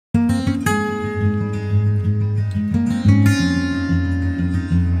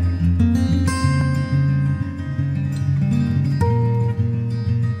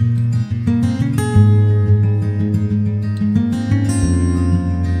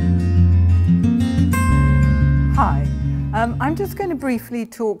I'm just going to briefly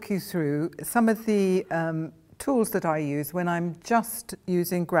talk you through some of the tools that I use when I'm just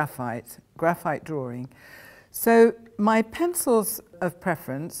using graphite drawing. So my pencils of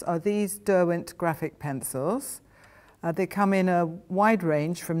preference are these Derwent graphic pencils. They come in a wide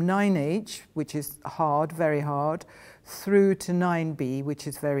range from 9H, which is hard, very hard, through to 9B, which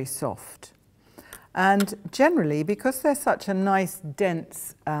is very soft. And generally, because they're such a nice,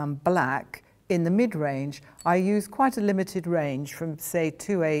 dense black in the mid-range, I use quite a limited range from, say,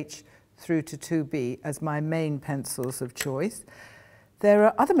 2H through to 2B as my main pencils of choice. There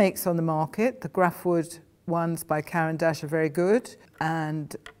are other makes on the market. The Graphite ones by Caran d'Ache are very good,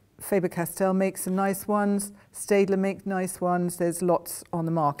 and Faber-Castell makes some nice ones, Staedtler make nice ones, there's lots on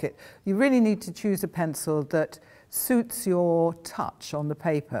the market. You really need to choose a pencil that suits your touch on the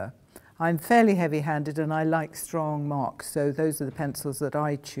paper. I'm fairly heavy-handed and I like strong marks, so those are the pencils that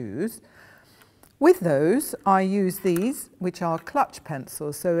I choose. With those, I use these, which are clutch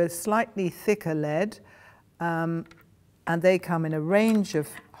pencils, so a slightly thicker lead, and they come in a range of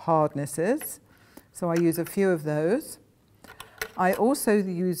hardnesses, so I use a few of those. I also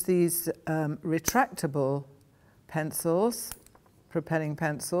use these retractable pencils, propelling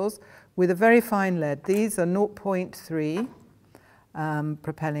pencils, with a very fine lead. These are 0.3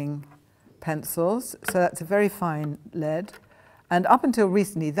 propelling pencils, so that's a very fine lead. And up until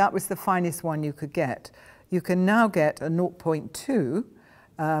recently, that was the finest one you could get. You can now get a 0.2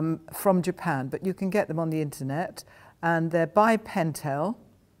 from Japan, but you can get them on the internet, and they're by Pentel.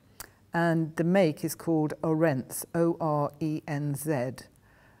 And the make is called Orenz, O-R-E-N-Z.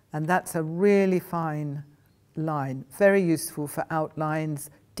 And that's a really fine line, very useful for outlines,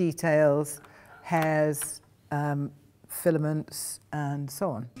 details, hairs, filaments, and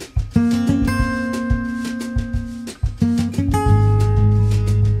so on.